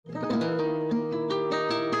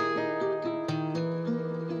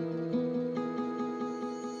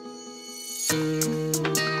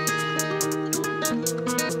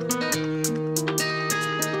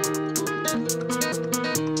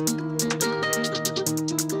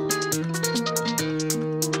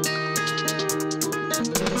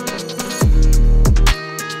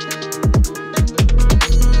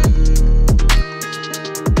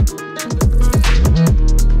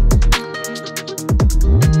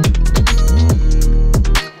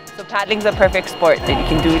Paddling's a perfect sport that you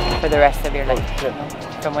can do for the rest of your life, you know,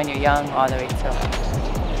 from when you're young all the way till.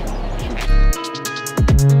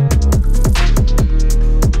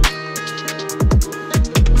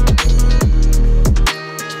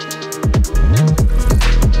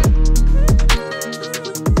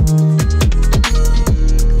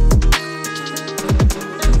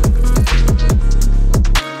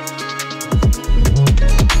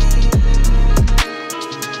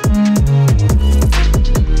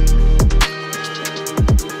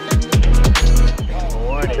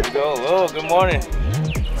 Good morning.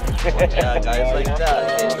 Yeah, guys like that.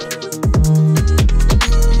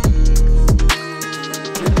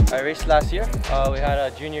 I raced last year. We had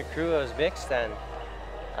a junior crew. It was mixed, and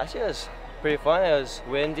actually it was pretty fun. It was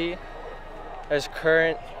windy. There's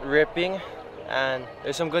current ripping, and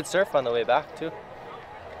there's some good surf on the way back too.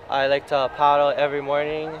 I like to paddle every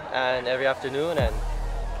morning and every afternoon, and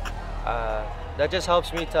that just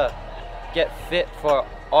helps me to get fit for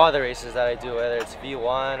all the races that I do, whether it's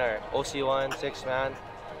V1 or OC1, 6-man.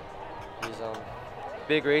 These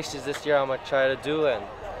big races this year I'm gonna try to do, and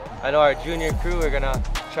I know our junior crew are gonna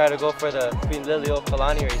try to go for the Queen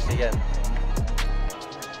Liliuokalani race again.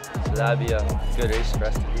 So that'd be a good race for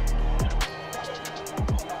us to do.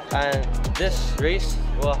 And this race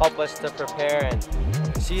will help us to prepare and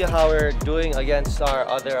see how we're doing against our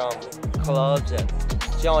other clubs, and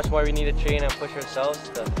see how much more we need to train and push ourselves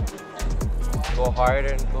to go harder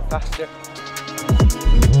and go faster.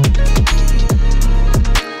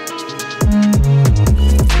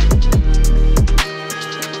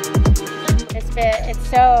 It's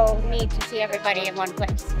so neat to see everybody in one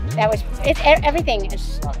place. Everything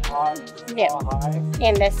is new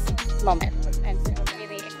in this moment, and so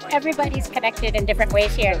really everybody's connected in different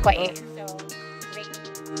ways here in Kauai.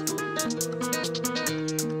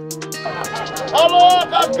 Hello,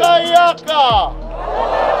 Kakayaka!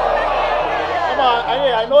 Come on,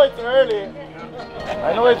 I know it's early.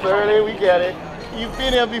 I know it's early, we get it. You've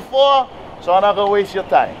been here before, so I'm not gonna waste your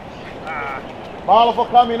time. Mahalo for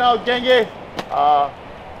coming out, Genge.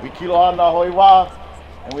 We Kilohana Hoiwa,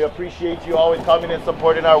 and we appreciate you always coming and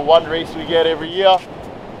supporting our one race we get every year,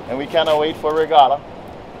 and we cannot wait for Regatta.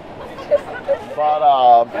 But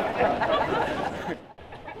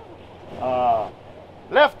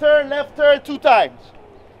left turn 2 times.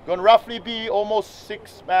 Gonna roughly be almost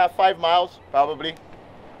 5 miles, probably,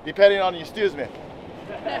 depending on your steersman.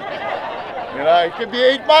 You know, it could be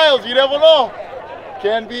 8 miles, you never know.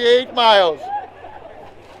 Can be 8 miles.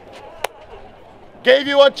 Gave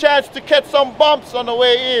you a chance to catch some bumps on the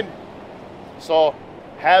way in. So,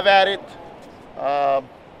 have at it.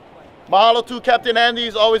 Mahalo to Captain Andy.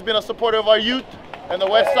 He's always been a supporter of our youth and the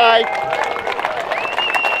West Side.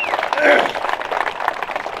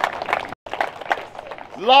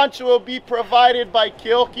 Lunch will be provided by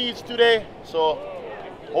Keoki's today, so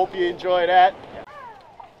hope you enjoy that.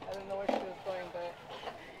 I don't know where she was going, but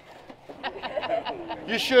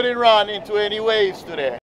You shouldn't run into any waves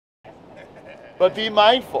today, but be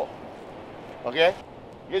mindful, okay?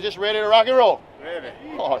 You're just ready to rock and roll? Ready.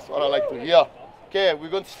 Oh, that's what I like to hear. Okay, we're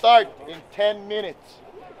going to start in 10 minutes.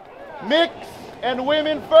 Mix and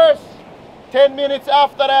women first. 10 minutes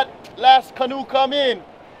after that last canoe come in,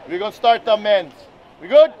 we're going to start the men's. We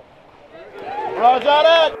good? Roger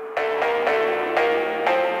that.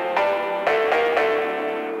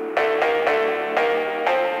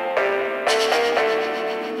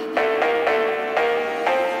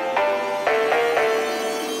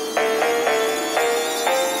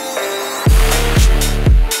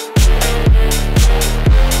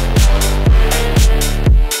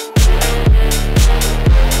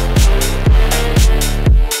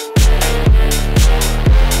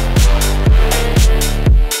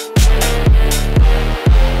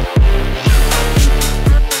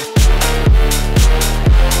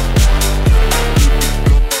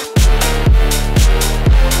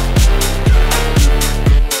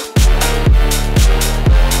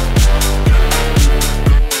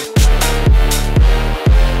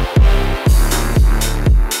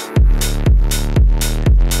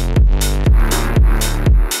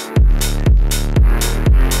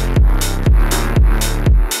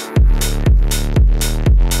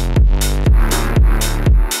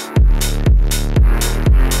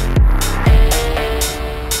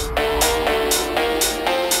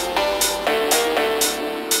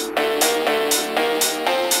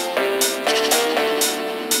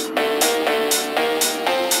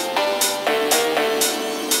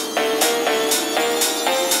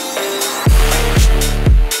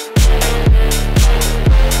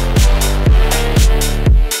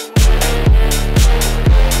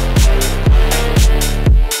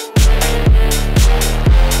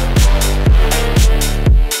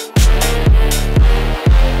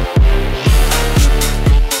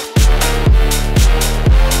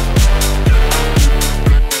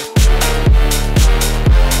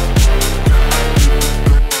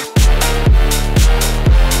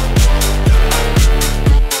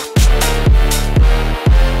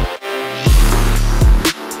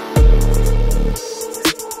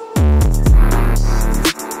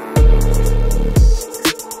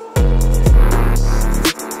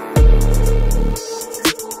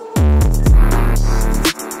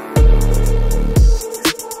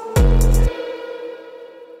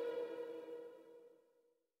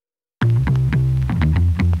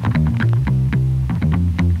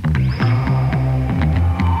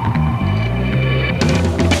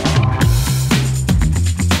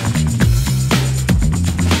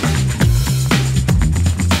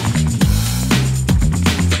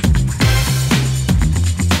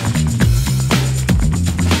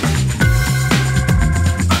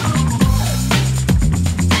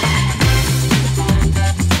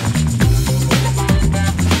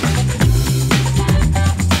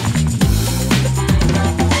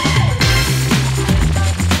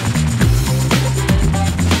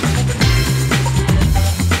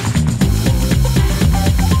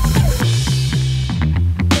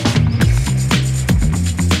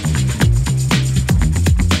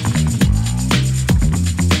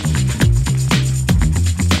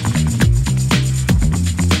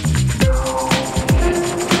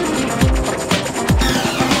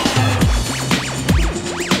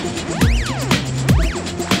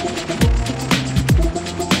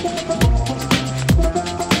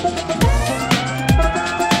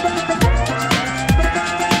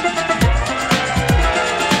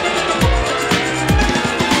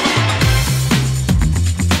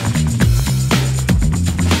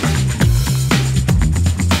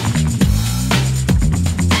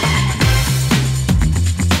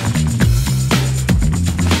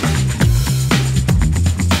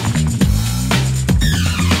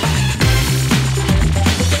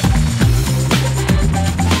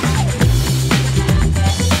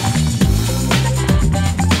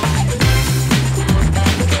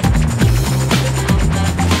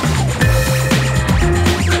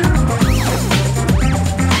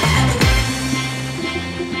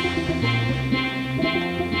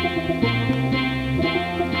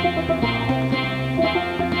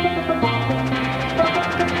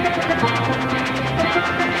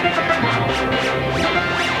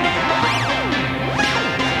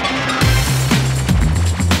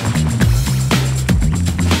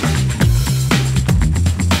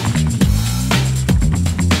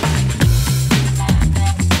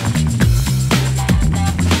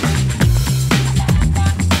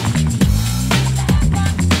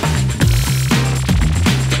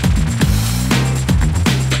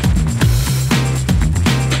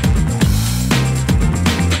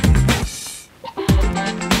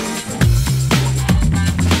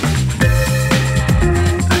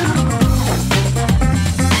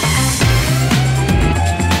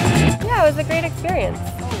 experience.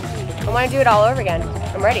 I want to do it all over again.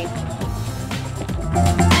 I'm ready.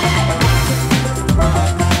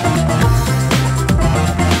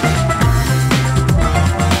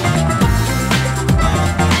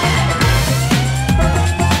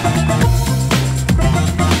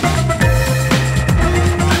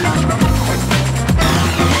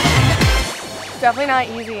 Definitely not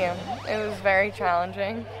easy. It was very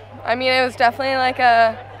challenging. I mean, it was definitely like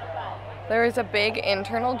there was a big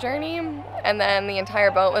internal journey, and then the entire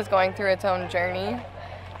boat was going through its own journey.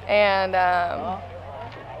 And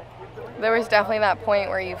there was definitely that point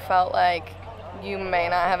where you felt like you may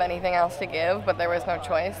not have anything else to give, but there was no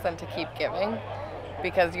choice than to keep giving,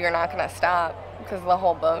 because you're not going to stop, because the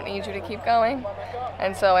whole boat needs you to keep going.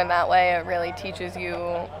 And so in that way, it really teaches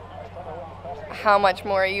you how much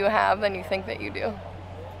more you have than you think that you do.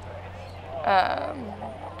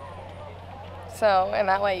 So in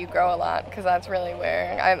that way you grow a lot, because that's really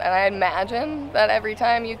where, I imagine that every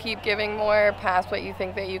time you keep giving more past what you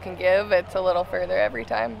think that you can give, it's a little further every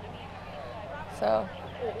time. So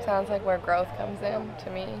sounds like where growth comes in to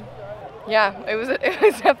me. Yeah, it was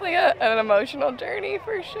definitely an emotional journey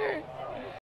for sure.